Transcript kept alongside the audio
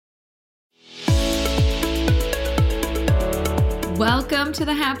Welcome to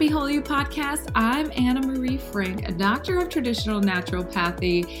the Happy Whole You podcast. I'm Anna Marie Frank, a doctor of traditional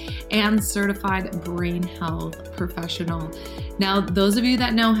naturopathy and certified brain health professional. Now, those of you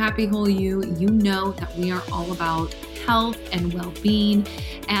that know Happy Whole You, you know that we are all about health and well-being,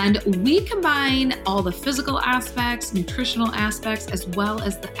 and we combine all the physical aspects, nutritional aspects, as well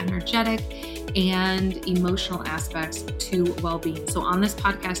as the energetic and emotional aspects to well-being. So on this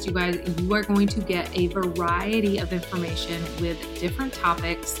podcast, you guys, you are going to get a variety of information with different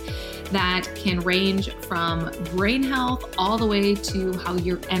topics that can range from brain health all the way to how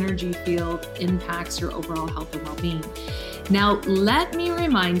your energy field impacts your overall health and well-being. Now, let me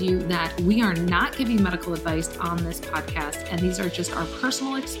remind you that we are not giving medical advice on this podcast, and these are just our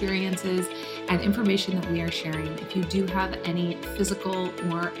personal experiences and information that we are sharing. If you do have any physical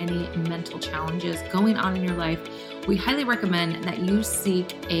or any mental challenges going on in your life, we highly recommend that you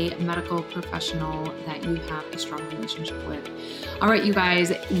seek a medical professional that you have a strong relationship with. All right, you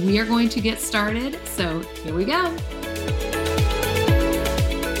guys, we are going to get started. So here we go.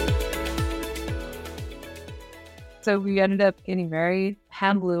 So we ended up getting married,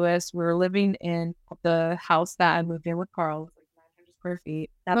 had Lewis. We were living in the house that I moved in with Carl, like 900 square feet.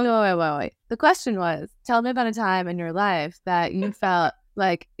 Wait. The question was, tell me about a time in your life that you felt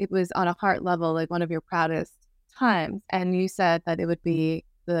like it was on a heart level, like one of your proudest times. And you said that it would be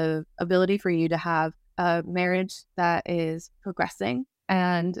the ability for you to have a marriage that is progressing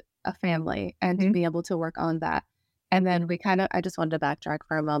and a family and to be able to work on that. And then I just wanted to backtrack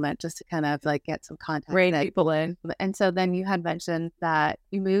for a moment just to kind of like get some context. Rein people in. And so then you had mentioned that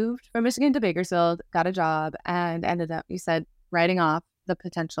you moved from Michigan to Bakersfield, got a job, and ended up, you said, writing off the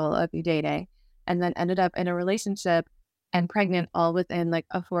potential of you dating, and then ended up in a relationship and pregnant all within like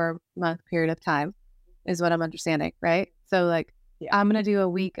a 4-month period of time, is what I'm understanding, right? So like, yeah. I'm going to do a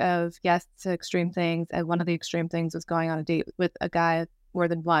week of yes to extreme things. And one of the extreme things was going on a date with a guy more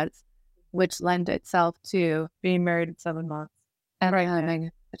than once, which lent itself to being married in 7 months and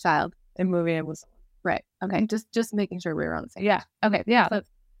having a child and moving in with someone. Right. Okay. Just making sure we were on the same. Yeah. Okay. Yeah.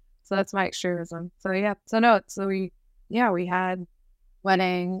 So that's my extremism. So yeah. We had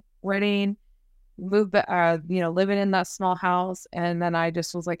wedding, moved, living in that small house. And then I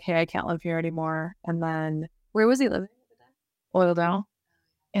just was like, hey, I can't live here anymore. And then where was he living? Oildale.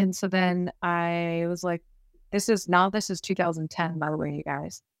 And so then I was like, this is 2010, by the way, you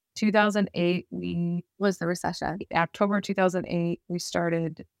guys. 2008, was the recession. October 2008, we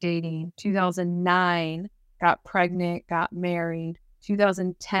started dating. 2009, got pregnant, got married.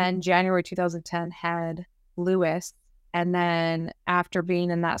 2010, January 2010, had Lewis. And then after being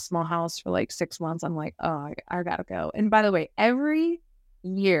in that small house for like 6 months, I'm like, oh, I gotta go. And by the way, every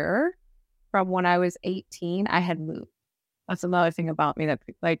year from when I was 18, I had moved. That's another thing about me, that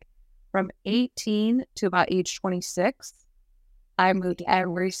like from 18 to about age 26, I moved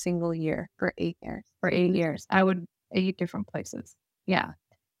every single year for 8 years. For 8 years. I would 8 different places. Yeah.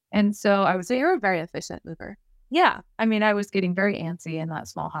 And so So you're a very efficient mover. Yeah. I mean, I was getting very antsy in that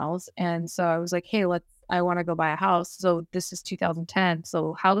small house. And so I was like, hey, I want to go buy a house. So this is 2010.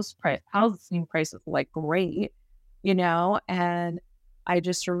 So housing prices like great, and I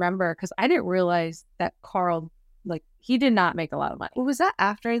just remember, because I didn't realize that Carl, like, he did not make a lot of money. Was that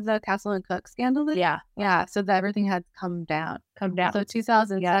after the Castle and Cook scandal? Yeah. So that everything had come down. So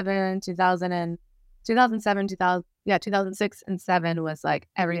 2006 and 2007 was like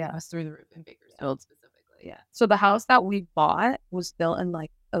everything was through the roof in Bakersfield specifically. Yeah. So the house that we bought was built in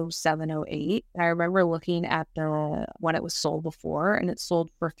like 07, 08. I remember looking at when it was sold before, and it sold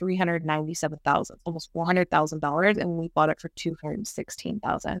for $397,000, almost $400,000, and we bought it for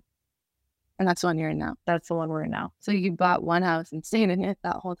 $216,000. And that's the one you're in now. That's the one we're in now. So you bought one house and stayed in it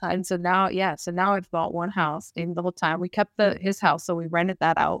that whole time. And so now I've bought one house, stayed the whole time. We kept his house, so we rented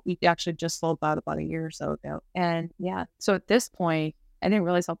that out. We actually just sold that about a year or so ago. And yeah, so at this point, I didn't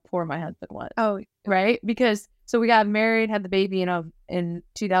realize how poor my husband was. Oh, right? Because so we got married, had the baby in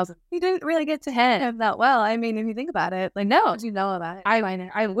 2000. He didn't really get to him that well. I mean, if you think about it, like, no, did you know about it?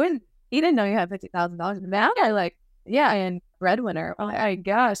 I wouldn't. He didn't know you had $50,000. Now I like, yeah, and breadwinner. Oh my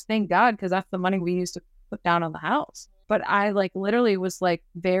gosh, thank God, because that's the money we used to put down on the house. But I like literally was like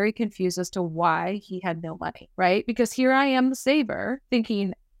very confused as to why he had no money, right? Because here I am, the saver,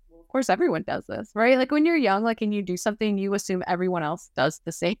 thinking, well, of course everyone does this, right? Like when you're young, like, and you do something, you assume everyone else does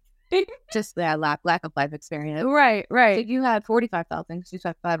the same thing. Just that lack of life experience. Right. So you had $45,000 because you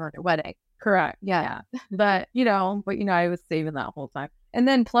spent $500 on your wedding. Correct. Yeah. But I was saving that whole time. And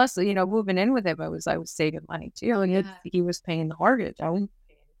then plus, moving in with him, I was saving money too. And he was paying the mortgage. I wasn't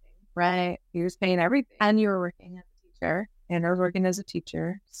paying anything. Right. He was paying everything. And you were working as a teacher. and I was working as a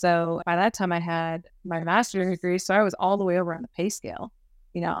teacher. So by that time I had my master's degree. So I was all the way over on the pay scale.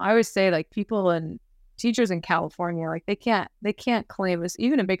 I always say like people and teachers in California, like they can't claim this,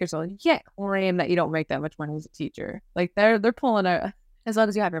 even in Bakersfield, you can't claim that you don't make that much money as a teacher. Like they're pulling a, As long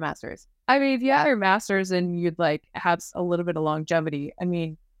as you have your master's. I mean, if you have your master's and you'd like have a little bit of longevity, I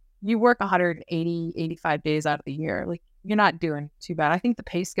mean, you work 180, 85 days out of the year. Like you're not doing too bad. I think the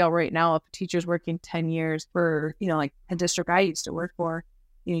pay scale right now, if a teacher's working 10 years for, like a district I used to work for,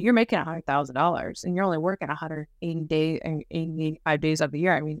 you're making $100,000 and you're only working 180 days and 85 days of the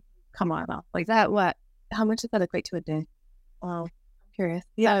year. I mean, come on now. Like that, what? How much does that equate to a day? Well, I'm curious.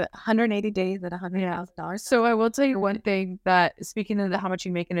 Yeah, 180 days at $100,000. So I will tell you one thing that, speaking of how much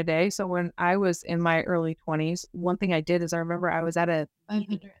you make in a day. So when I was in my early 20s, one thing I did is I remember I was at a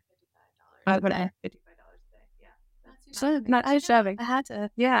 $555 $555 a day. Yeah. So not I shoving. I had to.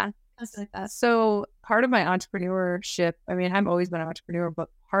 Yeah. Like that. So part of my entrepreneurship, I mean, I've always been an entrepreneur, but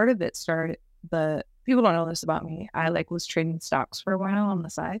part of it started people don't know this about me. I was trading stocks for a while on the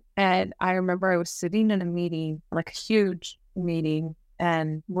side. And I remember I was sitting in a meeting, like a huge meeting,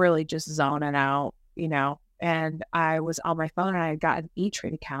 and really just zoning out, and I was on my phone and I got an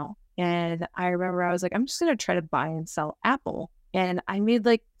E-Trade account. And I remember I was like, I'm just going to try to buy and sell Apple. And I made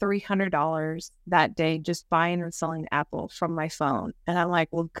like $300 that day just buying and selling Apple from my phone. And I'm like,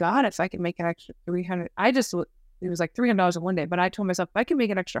 well, God, if I could make an extra $300, it was like $300 in one day. But I told myself, if I can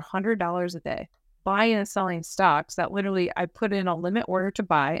make an extra $100 a day buying and selling stocks, that literally I put in a limit order to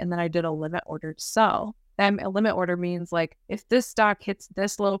buy and then I did a limit order to sell. And a limit order means like, if this stock hits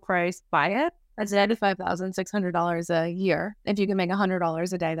this low price, buy it. That's $95,600 a year. If you can make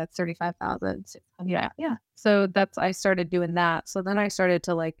 $100 a day, that's $35,600. Yeah. So I started doing that. So then I started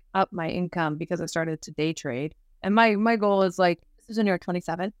to like up my income because I started to day trade. And my goal is like, this is when you were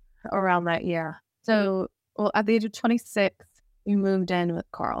 27, around that year. So, well, at the age of 26, you moved in with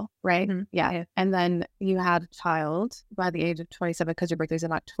Carl, right? Mm-hmm. Yeah. And then you had a child by the age of 27 because your birthday's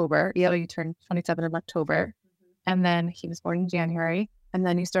in October. Yeah. So you turned 27 in October. Mm-hmm. And then he was born in January. And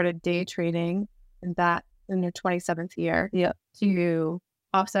then you started day trading in your 27th year to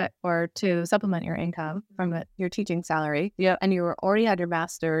offset or to supplement your income from your teaching salary. Yeah. And you already had your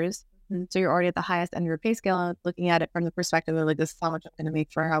master's. So you're already at the highest end of your pay scale, looking at it from the perspective of like, this is how much I'm going to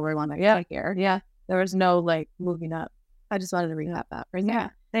make for however long I get here. Yeah. There was no like moving up. I just wanted to recap that. Right?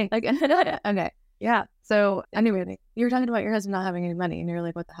 Yeah. Thanks. Like, okay. Yeah. So anyway, you were talking about your husband not having any money and you're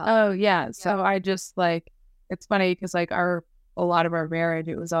like, what the hell? Oh yeah. So I just like, it's funny because like a lot of our marriage,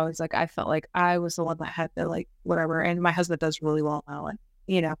 it was always like, I felt like I was the one that had to like, whatever. And my husband does really well now. And,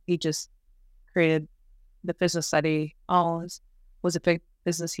 he just created the business that he always was a big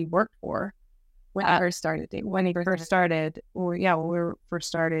business he worked for. When he first started, he first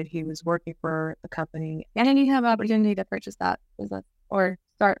started, he was working for the company. And then he had an opportunity to purchase that business or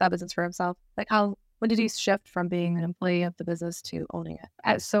start that business for himself. Like when did he shift from being an employee of the business to owning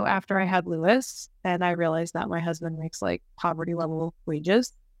it? So after I had Lewis, and I realized that my husband makes like poverty level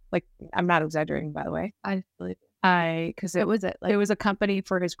wages. Like I'm not exaggerating, by the way. I believe because it was a company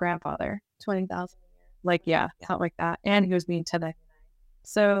for his grandfather. 20,000. Like something like that, and he was being 1099.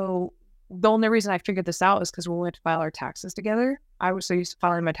 So the only reason I figured this out is because when we went to file our taxes together, I was so used to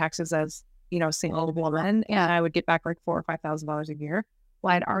filing my taxes as a single woman, and I would get back like $4,000 or $5,000 a year.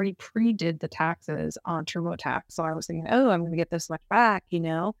 Well, I'd already pre-did the taxes on TurboTax, so I was thinking, I'm going to get this much back,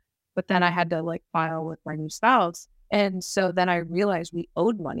 But then I had to like file with my new spouse, and so then I realized we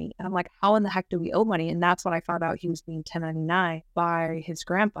owed money, and I'm like, how in the heck do we owe money? And that's when I found out he was being 1099 by his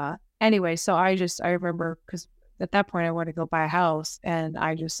grandpa. Anyway, so I remember because at that point I wanted to go buy a house, and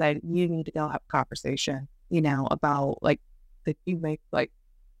I just said, you need to go have a conversation, about like that you make like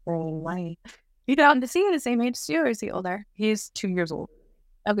earning money. Is he the same age as you, or is he older? He's 2 years old.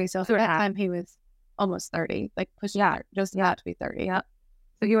 Okay, so at that time he was almost 30, like pushing just about to be 30. Yeah.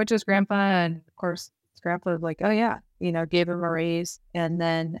 So he went to his grandpa, and of course his grandpa was like, oh yeah, gave him a raise, and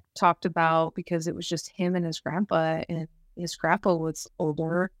then talked about, because it was just him and his grandpa, and his grandpa was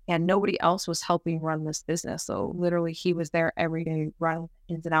older and nobody else was helping run this business. So literally he was there every day, running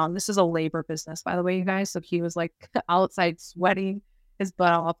ins and out. And this is a labor business, by the way, you guys. So he was like outside sweating his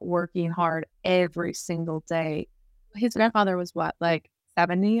butt off, working hard every single day. His grandfather was what, like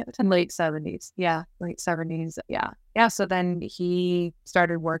 70? Late 70s. Yeah, late 70s. Yeah. Yeah. So then he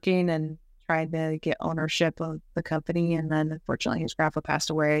started working and tried to get ownership of the company. And then unfortunately his grandpa passed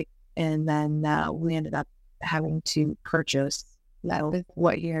away. And then we ended up having to purchase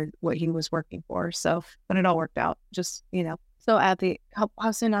what he was working for. So, but it all worked out. Just So at the how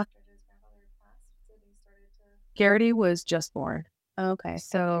soon after his grandfather passed did he started to? Garrity was just born. Okay,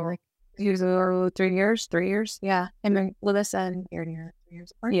 so He was 3 years. Yeah. And then Lewis and Garrity are 3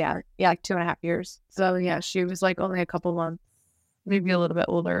 years apart. Yeah, like 2.5 years. So yeah, she was like only a couple months, maybe a little bit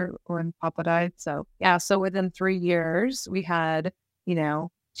older when Papa died. So yeah, so within 3 years, we had, 2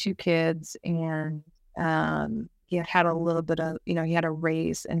 kids, and he had a little bit of, he had a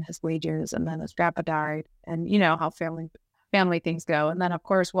raise in his wages, and then his grandpa died, and how family things go. And then of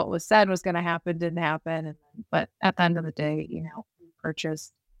course what was said was going to happen didn't happen. But at the end of the day,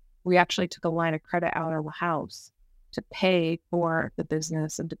 we actually took a line of credit out of the house to pay for the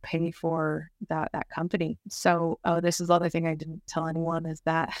business and to pay for that company. So this is the other thing I didn't tell anyone is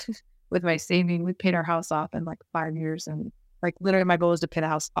that with my saving, we paid our house off in like 5 years. And like literally my goal was to pay the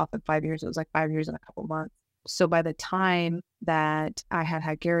house off in 5 years. It was like 5 years and a couple months. So by the time that I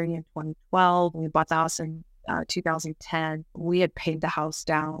had Gary in 2012, we bought the house in 2010, we had paid the house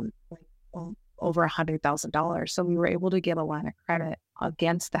down like over $100,000. So we were able to get a line of credit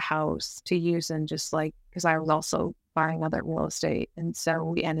against the house to use, and just like, because I was also buying other real estate. And so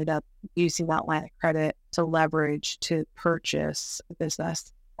we ended up using that line of credit to leverage to purchase a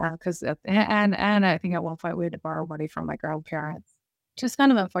business. And I think at one point we had to borrow money from my grandparents. Just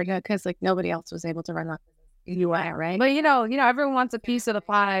kind of unfortunate because like nobody else was able to run that business. You were, right? But everyone wants a piece of the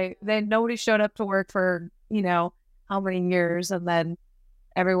pie. Then nobody showed up to work for, how many years, and then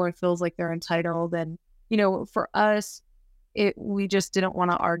everyone feels like they're entitled. And, for us, we just didn't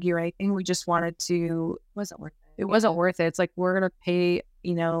want to argue or anything. We just wanted to, it wasn't worth it. It's like, we're going to pay,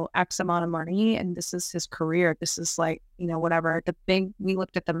 X amount of money, and this is his career. This is like, whatever. We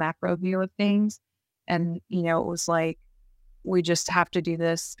looked at the macro view of things, and, it was like, we just have to do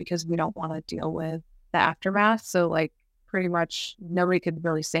this because we don't want to deal with the aftermath. So like pretty much nobody could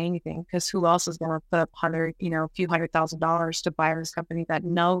really say anything, because who else is going to put up a few $100,000 to buy this company that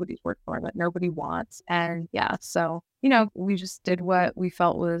nobody's worked for, that nobody wants. And yeah, so, we just did what we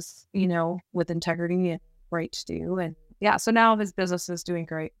felt was, with integrity and right to do. And yeah, so now his business is doing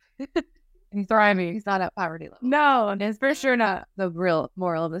great. He's thriving. He's not at poverty level. No, it's for sure not. The real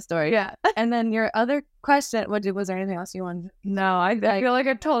moral of the story. Yeah. And then your other question, was there anything else you wanted? No, I feel like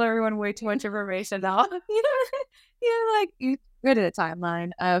I told everyone way too much information now. You created a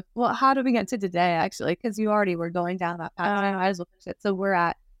timeline of, how did we get to today, actually? Because you already were going down that path. I might as well finish it. So we're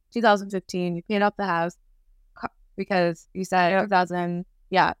at 2015. You paid off the house because you said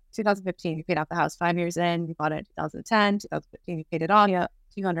 2015, you paid off the house 5 years in. You bought it in 2010. 2015, you paid it off. Yeah.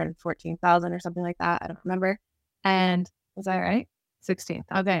 214,000 or something like that. I don't remember. And was that right? 16.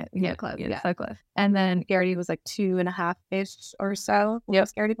 Okay. Yeah, close. Yeah. So close. And then Garrity was like 2.5-ish or so. Yep.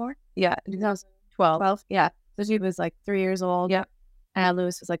 Was Garrity born? Yeah. 2012. Yeah. So she was like 3 years old. Yep. And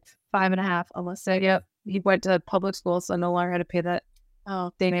Lewis was like 5.5, almost 6. Yep. He went to public school, so no longer had to pay that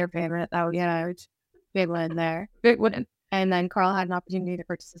daycare payment. That was big win there. Big win. And then Carl had an opportunity to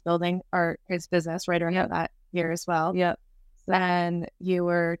purchase his building or his business right around that year as well. Yep. Then you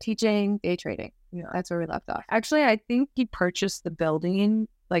were teaching day trading. Yeah. That's where we left off. Actually, I think he purchased the building,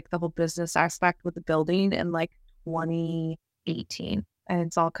 like the whole business aspect with the building, in like 2018. And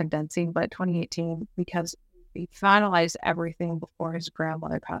it's all condensing, but 2018, because we finalized everything before his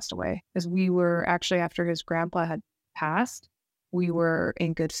grandmother passed away. Because we were actually, after his grandpa had passed, we were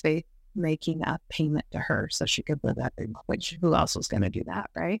in good faith making a payment to her so she could live that thing, which who else was going to do that,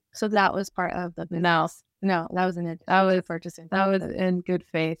 right? So that was part of the business. No, that was purchasing. That was in good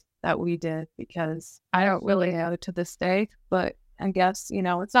faith that we did, because I don't really know to this day, but I guess,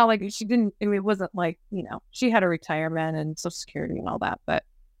 it's not like she didn't, it wasn't like, she had a retirement and Social Security and all that, but,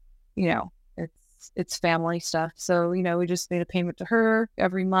 it's family stuff. So, we just made a payment to her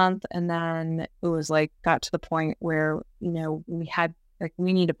every month. And then it was like, got to the point where, we had, like,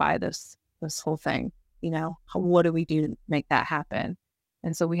 we need to buy this whole thing, what do we do to make that happen?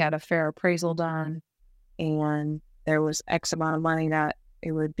 And so we had a fair appraisal done, and there was X amount of money that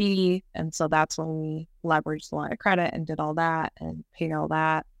it would be. And so that's when we leveraged the line of credit and did all that and paid all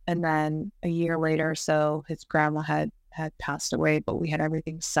that. And then a year later, so his grandma had passed away, but we had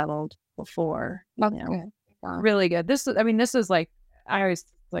everything settled before. Really good. This is like, I always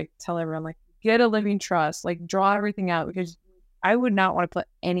like tell everyone, like, get a living trust, like draw everything out, because I would not want to put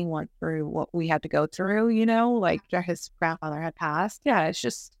anyone through what we had to go through, like after his grandfather had passed. Yeah,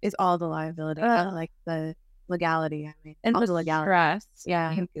 it's all the liability, like the legality. And all the legality. Stress.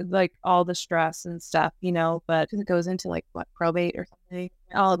 Yeah. Like all the stress and stuff, but it goes into like probate or something.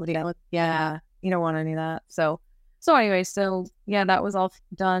 All of it. Yeah. You don't want any of that. So anyway, that was all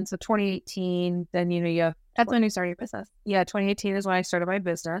done. So 2018, then, that's when you started your business. Yeah. 2018 is when I started my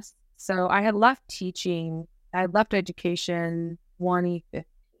business. So I had left teaching. I left education 2015,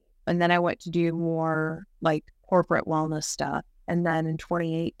 and then I went to do more like corporate wellness stuff. And then in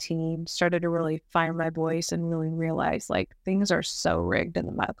 2018, started to really find my voice and really realize like things are so rigged in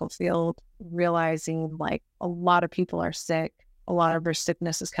the medical field, realizing like a lot of people are sick. A lot of their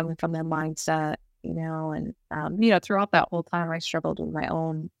sickness is coming from their mindset, and, throughout that whole time, I struggled with my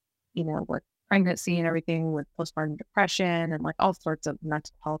own, with pregnancy and everything, with postpartum depression and like all sorts of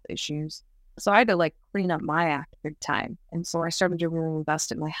mental health issues. So I had to like clean up my act big time. And so I started to really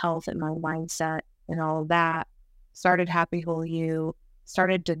invest in my health and my mindset and all of that. Started Happy Whole You,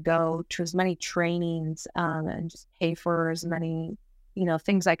 started to go to as many trainings and just pay for as many,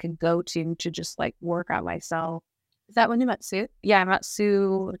 things I could go to just like work on myself. Is that when you met Sue? Yeah, I met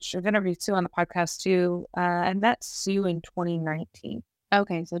Sue, which I've interviewed Sue on the podcast too. I met Sue in 2019.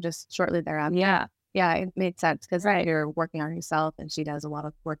 Okay, so just shortly thereafter. Yeah. Yeah, it made sense because you're working on yourself and she does a lot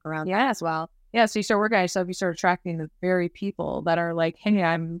of work around that as well. Yeah, so you start working on yourself, you start attracting the very people that are like, hey,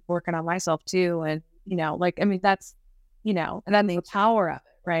 I'm working on myself too. And, that's, and that's the power of it,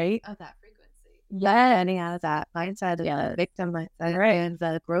 right? Of that frequency. Yeah, and that mindset, the victim mindset, right, and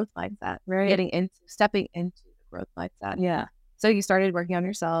the growth mindset, right? Stepping into the growth mindset. Yeah. So you started working on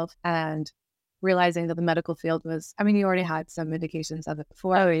yourself and realizing that the medical field was, you already had some indications of it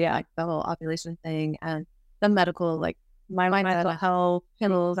before. Oh, yeah. Like the whole ovulation thing and the medical, like my mental health,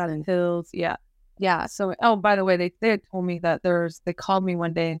 pills. Yeah. Yeah. So, by the way, they had told me that they called me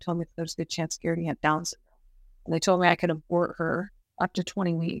one day and told me that there's a good chance Garrity had Down syndrome. And they told me I could abort her up to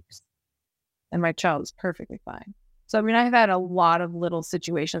 20 weeks and my child is perfectly fine. So, I've had a lot of little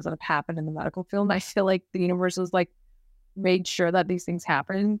situations that have happened in the medical field. And I feel like the universe has like made sure that these things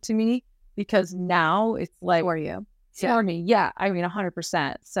happen to me. Because now it's like, for you. For me, yeah.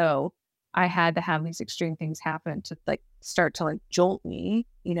 100%. So I had to have these extreme things happen to like start to like jolt me,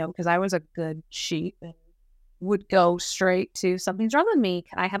 because I was a good sheep and would go straight to something's wrong with me.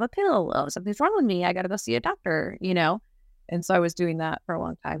 Can I have a pill? Oh, something's wrong with me. I got to go see a doctor, And so I was doing that for a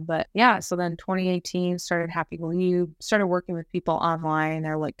long time. But yeah, so then 2018 started Happy Whole You, started working with people online.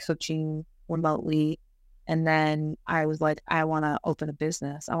 They're like coaching remotely. And then I was like, I want to open a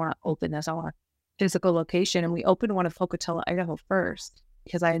business. I want to open this. I want a physical location. And we opened one in Pocatello, Idaho first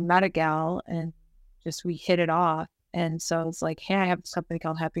because I had met a gal and just we hit it off. And so it's like, hey, I have this company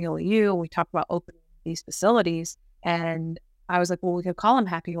called Happy Whole You. And we talked about opening these facilities. And I was like, well, we could call them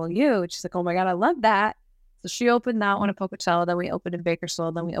Happy Whole You. And she's like, oh my God, I love that. So she opened that one in Pocatello. Then we opened in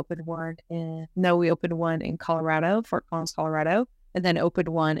Bakersfield. Then we opened one in Colorado, Fort Collins, Colorado. And then opened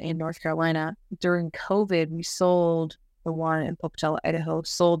one in North Carolina. During COVID, we sold the one in Pocatello, Idaho,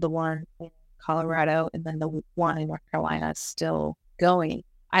 sold the one in Colorado, and then the one in North Carolina is still going.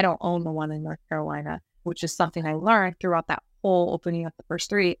 I don't own the one in North Carolina, which is something I learned throughout that whole opening up the first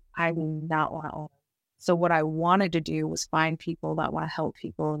three. I do not want to own them. So what I wanted to do was find people that want to help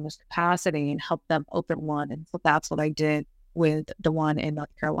people in this capacity and help them open one. And so that's what I did with the one in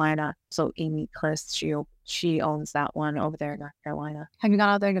North Carolina. So Amy Kliss, she owns that one over there in North Carolina. Have you gone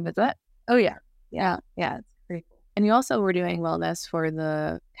out there to visit? Oh, yeah. Yeah. It's pretty cool. And you also were doing wellness for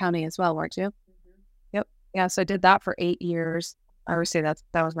the county as well, weren't you? Mm-hmm. Yep. Yeah, so I did that for 8 years. I would say that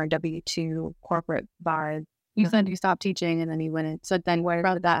was my W-2 corporate vibe. You said you stopped teaching and then you went in. So then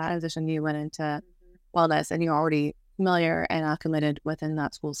from that transition, you went into wellness and you're already familiar and acclimated within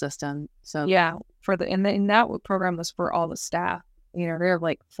that school system. So yeah, and that program was for all the staff. There are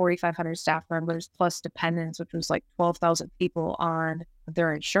like 4,500 staff members plus dependents, which was like 12,000 people on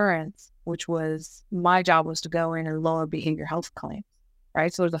their insurance, which was my job was to go in and lower behavioral health claims,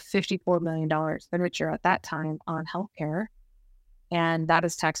 right? So there's a $54 million expenditure at that time on healthcare, and that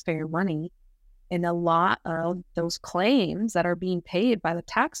is taxpayer money. And a lot of those claims that are being paid by the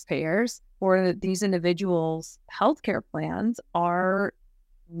taxpayers for these individuals' healthcare plans are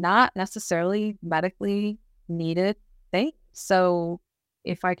not necessarily medically needed things. So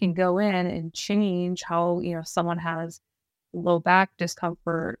if I can go in and change how, someone has low back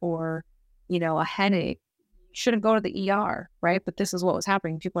discomfort or, a headache, you shouldn't go to the ER, right? But this is what was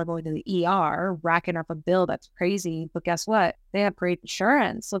happening. People are going to the ER, racking up a bill that's crazy. But guess what? They have great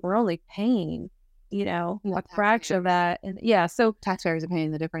insurance. So we're only paying, a fraction of that. And yeah, so taxpayers are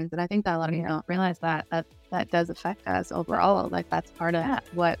paying the difference. And I think that a lot of people don't realize that does affect us overall. Like that's part of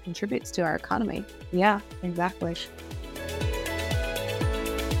what contributes to our economy. Yeah, exactly.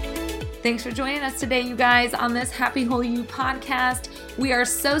 Thanks for joining us today, you guys, on this Happy Whole You podcast. We are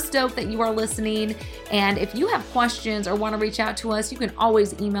so stoked that you are listening. And if you have questions or want to reach out to us, you can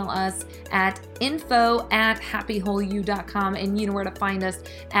always email us at info@happywholeyou.com. And you know where to find us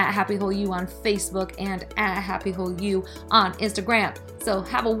at Happy Whole You on Facebook and at Happy Whole You on Instagram. So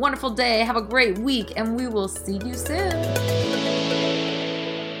have a wonderful day. Have a great week, and we will see you soon.